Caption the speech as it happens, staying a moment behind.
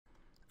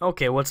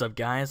Okay, what's up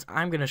guys?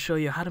 I'm going to show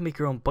you how to make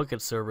your own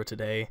Bukkit server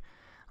today,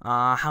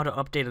 how to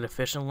update it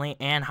efficiently,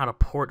 and how to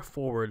port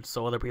forward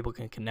so other people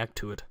can connect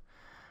to it.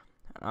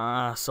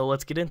 So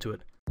let's get into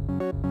it.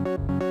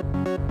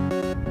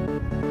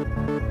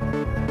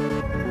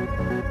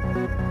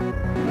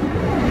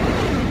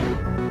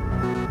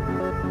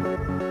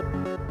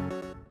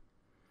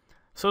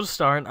 So to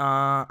start,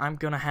 I'm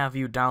going to have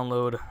you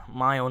download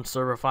my own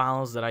server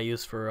files that I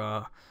use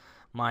for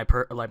my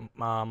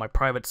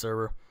private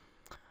server.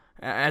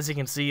 As you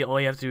can see, all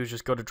you have to do is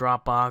just go to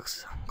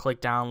Dropbox,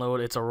 click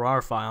download. It's a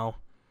RAR file.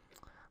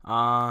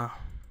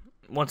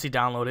 Once you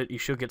download it, you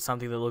should get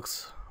something that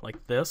looks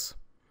like this.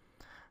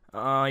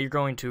 You're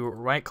going to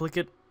right click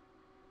it,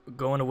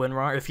 go into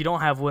WinRAR. If you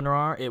don't have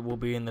WinRAR, it will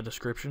be in the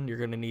description. You're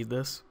going to need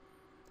this.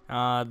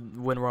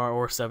 WinRAR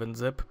or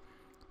 7-zip.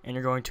 And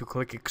you're going to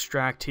click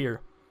extract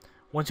here.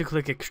 Once you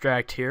click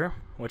extract here,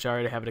 which I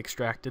already have it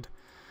extracted,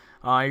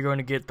 you're going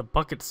to get the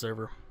Bukkit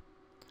server.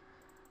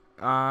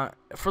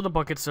 For the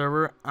Bukkit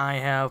server, I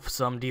have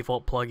some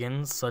default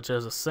plugins such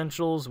as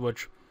Essentials,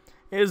 which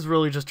is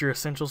really just your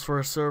essentials for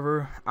a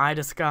server.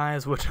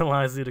 iDisguise, which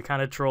allows you to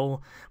kind of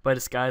troll by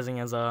disguising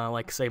as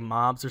like say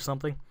mobs or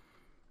something.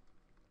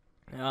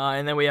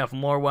 And then we have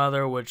More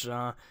Weather, which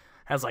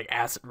has like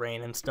acid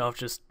rain and stuff,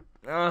 just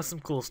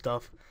some cool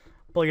stuff.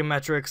 Plugin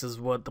metrics is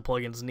what the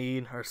plugins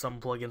need, or some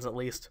plugins at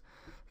least.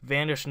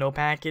 Vanish No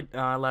Packet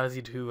allows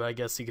you to, I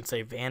guess you could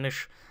say,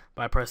 vanish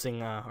by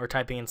pressing or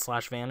typing in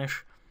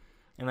 /vanish.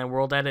 And then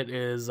World Edit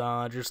is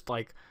just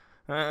like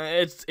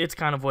it's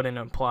kind of what it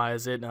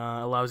implies. It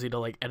allows you to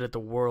like edit the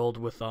world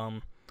with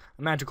a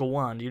magical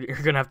wand. You're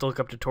gonna have to look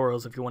up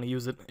tutorials if you want to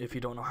use it if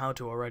you don't know how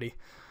to already.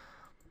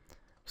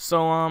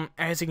 So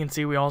as you can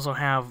see, we also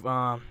have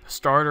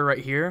starter right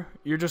here.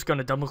 You're just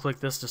gonna double click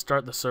this to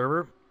start the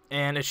server,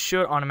 and it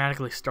should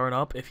automatically start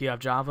up if you have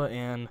Java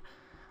and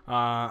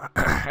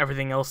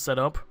everything else set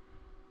up.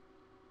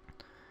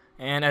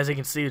 And as you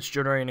can see, it's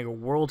generating a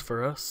world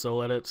for us, so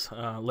let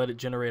it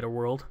generate a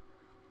world.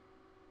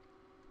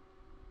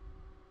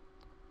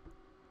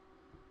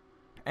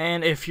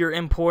 And if you're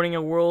importing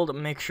a world,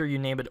 make sure you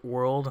name it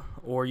world,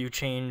 or you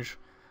change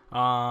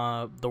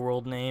the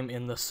world name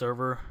in the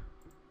server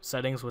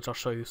settings, which I'll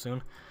show you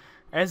soon.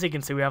 As you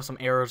can see, we have some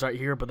errors right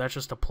here, but that's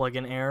just a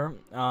plugin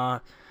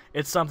error.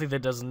 It's something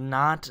that does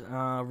not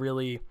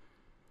really,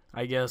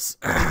 I guess,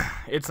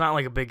 it's not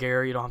like a big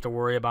error. You don't have to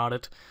worry about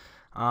it.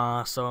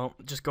 So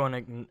just go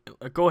ahead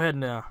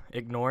and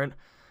ignore it.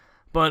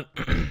 But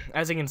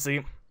as you can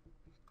see,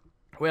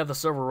 we have the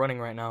server running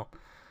right now.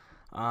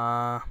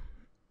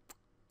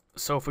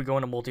 So if we go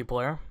into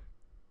multiplayer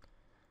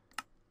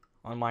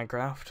on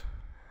Minecraft,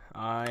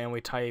 and we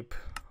type,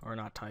 or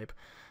not type,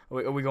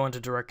 we go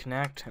into direct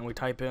connect and we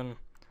type in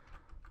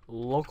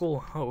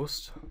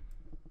localhost,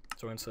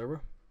 join server,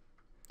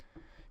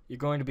 you're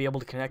going to be able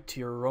to connect to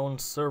your own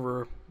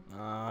server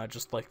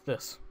just like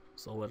this.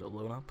 So let it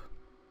load up.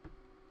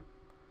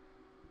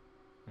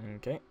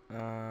 Okay,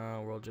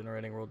 world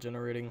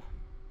generating.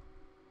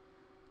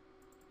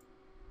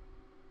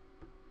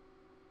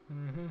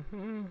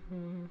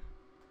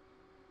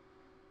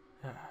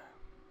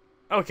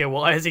 Okay,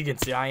 well, as you can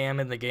see, I am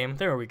in the game.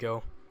 There we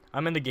go.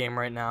 I'm in the game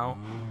right now,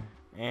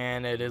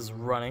 and it is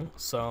running,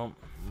 so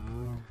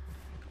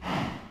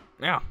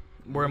yeah,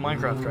 we're in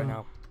Minecraft right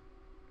now.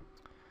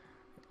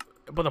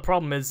 But the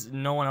problem is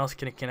no one else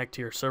can connect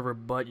to your server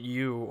but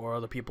you or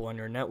other people on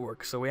your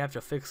network, so we have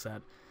to fix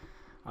that.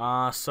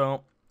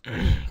 So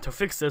to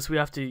fix this, we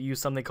have to use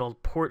something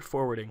called port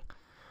forwarding.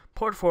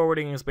 Port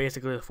forwarding is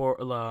basically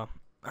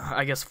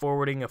I guess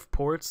forwarding of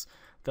ports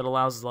that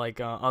allows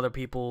like other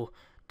people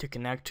to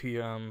connect to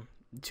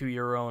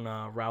your own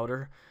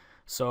router.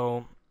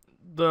 So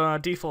the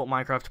default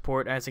Minecraft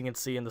port, as you can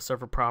see in the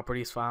server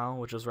properties file,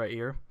 which is right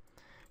here,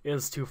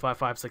 is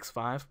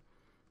 25565.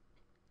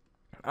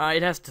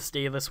 It has to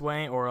stay this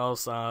way, or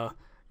else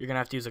you're gonna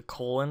have to use a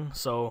colon.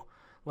 So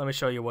let me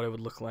show you what it would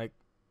look like.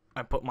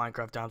 I put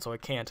Minecraft down so I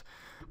can't.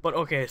 But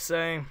okay,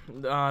 say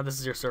this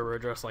is your server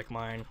address like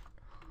mine.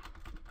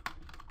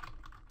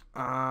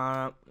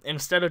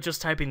 Instead of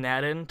just typing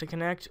that in to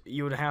connect,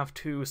 you would have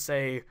to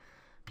say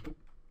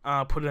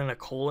put in a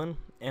colon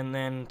and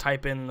then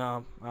type in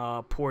the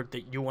port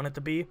that you want it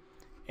to be,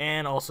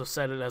 and also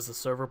set it as the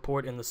server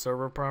port in the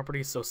server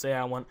property. So say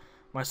I want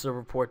my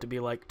server port to be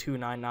like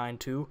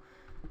 2992.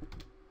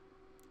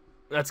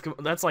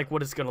 That's like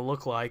what it's gonna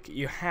look like.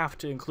 You have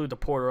to include the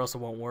port or else it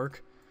won't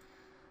work.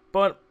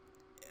 But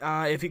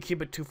if you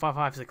keep it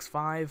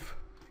 25565,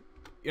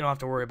 you don't have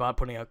to worry about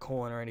putting a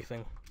colon or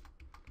anything.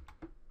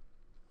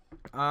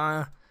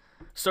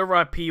 Server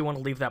IP, you want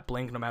to leave that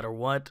blank no matter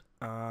what.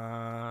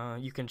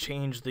 You can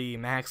change the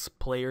max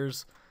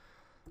players,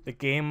 the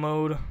game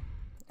mode,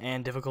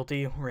 and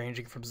difficulty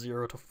ranging from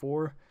 0 to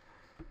 4.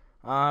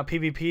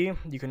 PvP,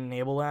 you can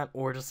enable that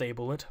or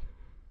disable it.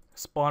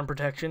 Spawn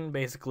protection,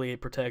 basically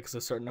it protects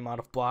a certain amount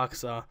of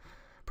blocks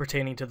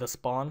pertaining to the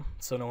spawn,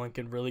 so no one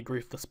can really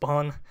grief the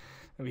spawn,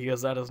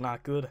 because that is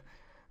not good.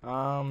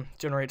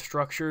 Generate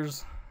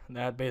structures,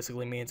 that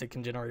basically means it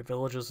can generate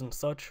villages and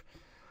such.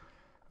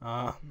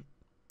 Uh,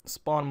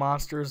 Spawn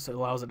monsters,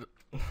 allows it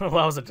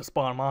allows it to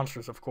spawn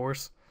monsters, of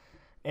course.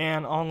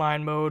 And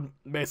online mode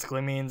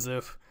basically means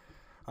if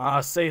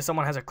say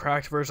someone has a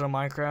cracked version of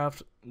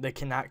Minecraft, they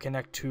cannot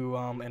connect to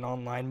an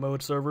online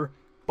mode server.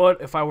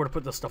 But if I were to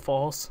put this to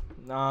false,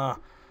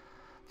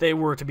 they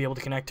were to be able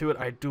to connect to it.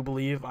 I do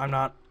believe. I'm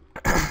not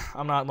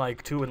I'm not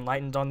like too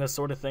enlightened on this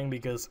sort of thing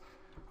because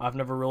I've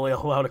never really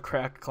allowed a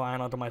cracked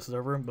client onto my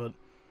server, but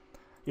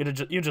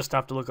you just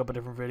have to look up a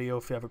different video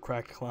if you have a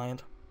cracked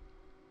client.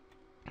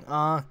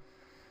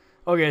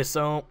 Okay,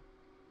 so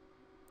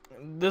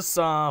this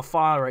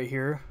file right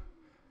here,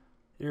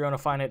 you're gonna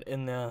find it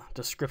in the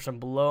description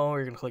below.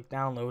 You're gonna click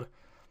download,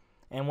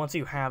 and once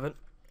you have it,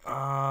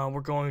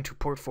 we're going to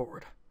port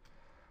forward.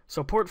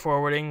 So port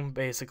forwarding,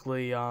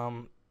 basically,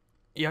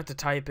 you have to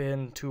type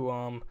into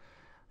a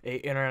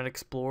Internet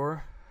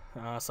Explorer,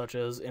 such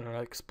as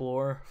Internet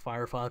Explorer,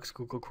 Firefox,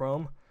 Google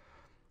Chrome.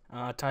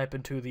 Type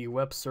into the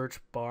web search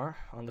bar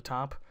on the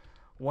top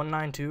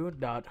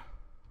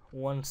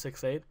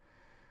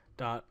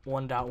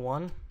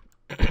 192.168.1.1.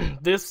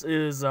 This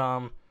is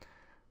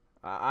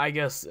I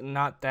guess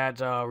not that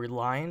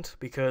reliant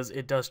because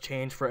it does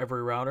change for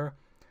every router.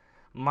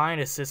 Mine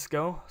is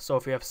Cisco, so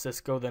if you have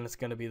Cisco, then it's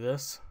going to be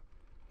this.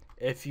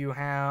 If you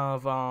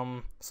have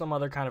some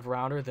other kind of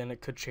router, then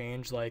it could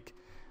change, like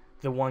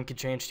the 1 could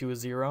change to a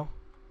 0.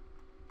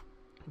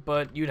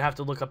 But you'd have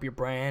to look up your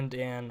brand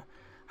and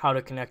how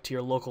to connect to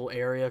your local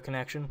area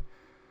connection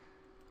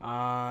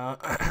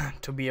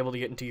to be able to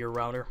get into your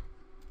router.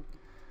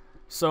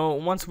 So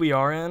once we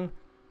are in,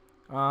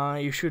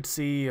 you should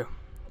see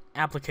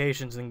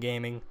applications in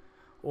gaming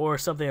or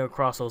something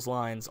across those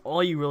lines.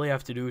 All you really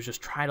have to do is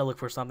just try to look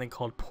for something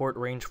called port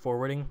range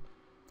forwarding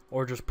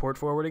or just port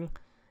forwarding.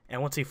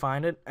 And once you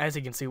find it, as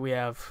you can see, we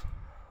have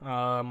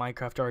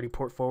Minecraft already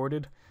port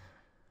forwarded,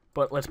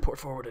 but let's port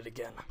forward it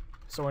again.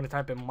 So we're going to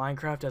type in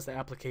Minecraft as the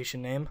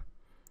application name.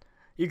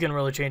 You can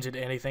really change it to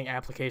anything.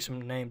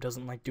 Application name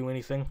doesn't like do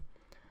anything.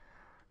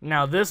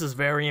 Now this is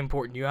very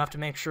important. You have to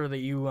make sure that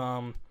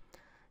you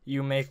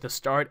make the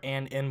start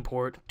and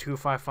import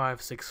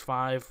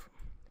 25565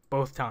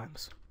 both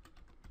times.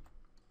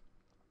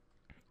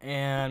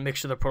 And make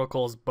sure the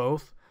protocol is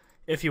both.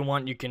 If you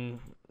want, you can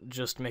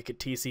just make it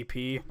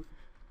TCP.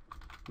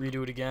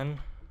 Redo it again.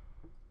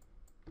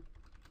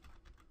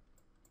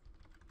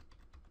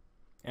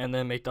 And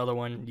then make the other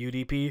one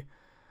UDP.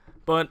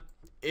 But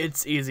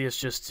it's easiest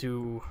just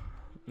to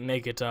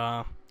make it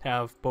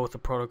have both the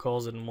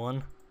protocols in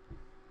one.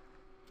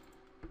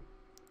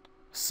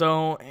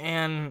 So,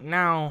 and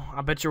now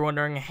I bet you're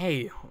wondering,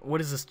 hey,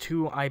 what is this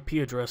 2 IP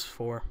address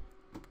for?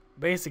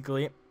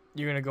 Basically,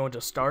 you're going to go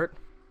into start.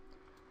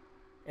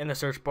 In the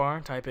search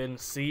bar, type in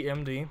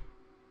CMD.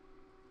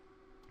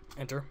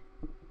 Enter.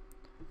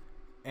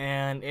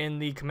 And in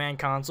the command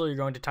console, you're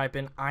going to type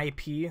in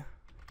IP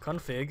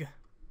config.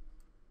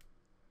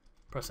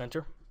 Press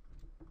enter.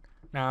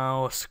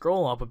 Now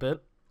scroll up a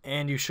bit,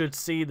 and you should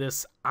see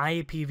this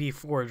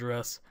IPv4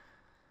 address.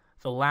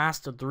 The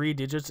last 3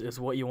 digits is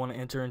what you want to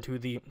enter into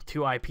the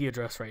 2 IP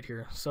address right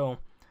here. So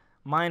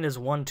mine is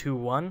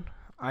 121.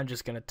 I'm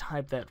just going to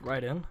type that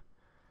right in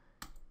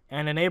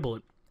and enable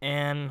it.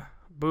 And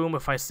boom,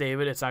 if I save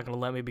it, it's not going to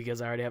let me because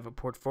I already have it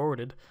port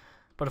forwarded.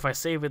 But if I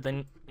save it,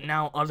 then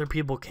now other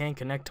people can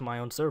connect to my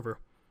own server.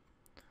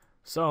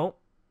 So,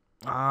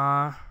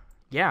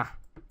 yeah,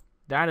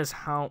 that is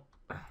how...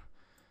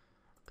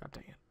 God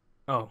dang it.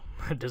 Oh,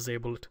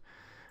 disable it.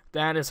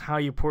 That is how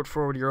you port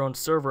forward your own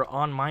server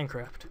on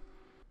Minecraft.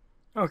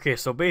 Okay,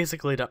 so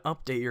basically to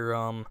update your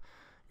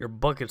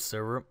Bukkit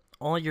server,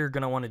 all you're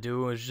gonna want to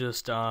do is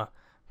just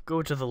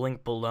go to the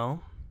link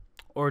below,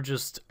 or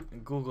just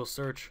Google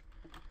search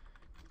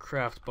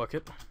Craft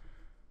Bukkit.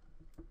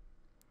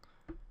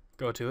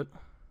 Go to it,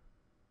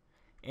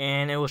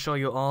 and it will show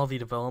you all the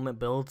development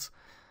builds.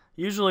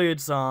 Usually,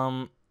 it's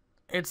not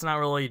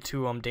really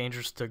too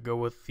dangerous to go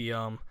with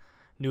the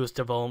newest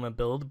development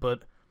build,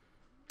 but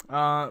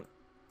all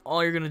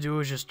you're gonna do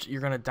is you're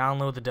gonna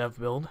download the dev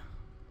build.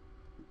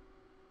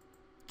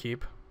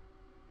 Keep.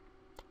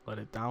 Let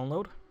it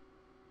download.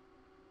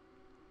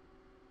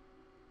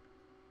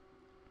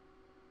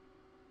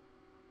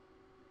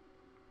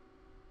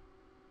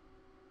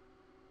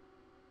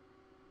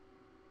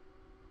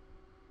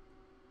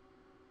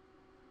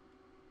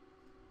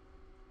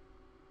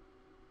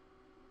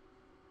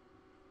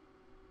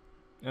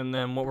 And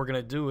then what we're going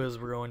to do is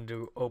we're going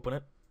to open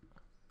it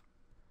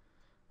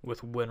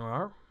with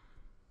WinRAR.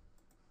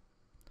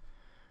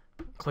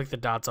 Click the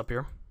dots up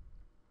here.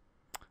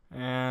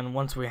 And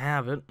once we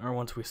have it, or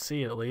once we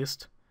see it at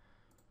least,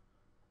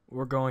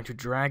 we're going to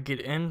drag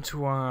it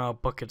into our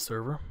Bukkit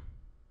server.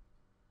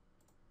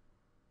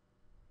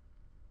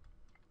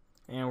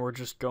 And we're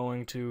just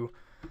going to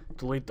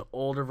delete the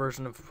older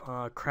version of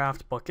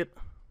Craft Bukkit.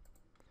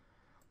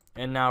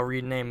 And now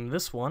rename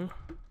this one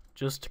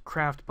just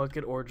Craft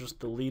Bukkit, or just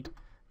delete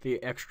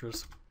the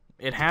extras.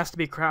 It has to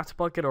be Craft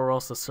Bukkit or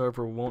else the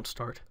server won't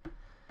start.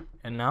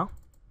 And now,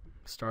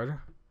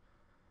 starter.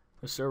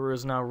 The server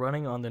is now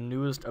running on the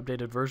newest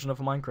updated version of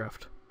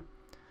Minecraft.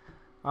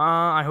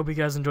 I hope you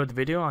guys enjoyed the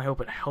video. I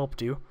hope it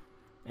helped you.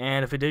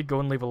 And if it did, go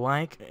and leave a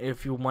like.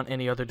 If you want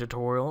any other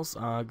tutorials,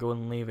 go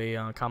and leave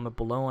a comment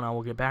below, and I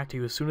will get back to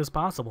you as soon as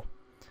possible.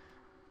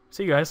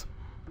 See you guys.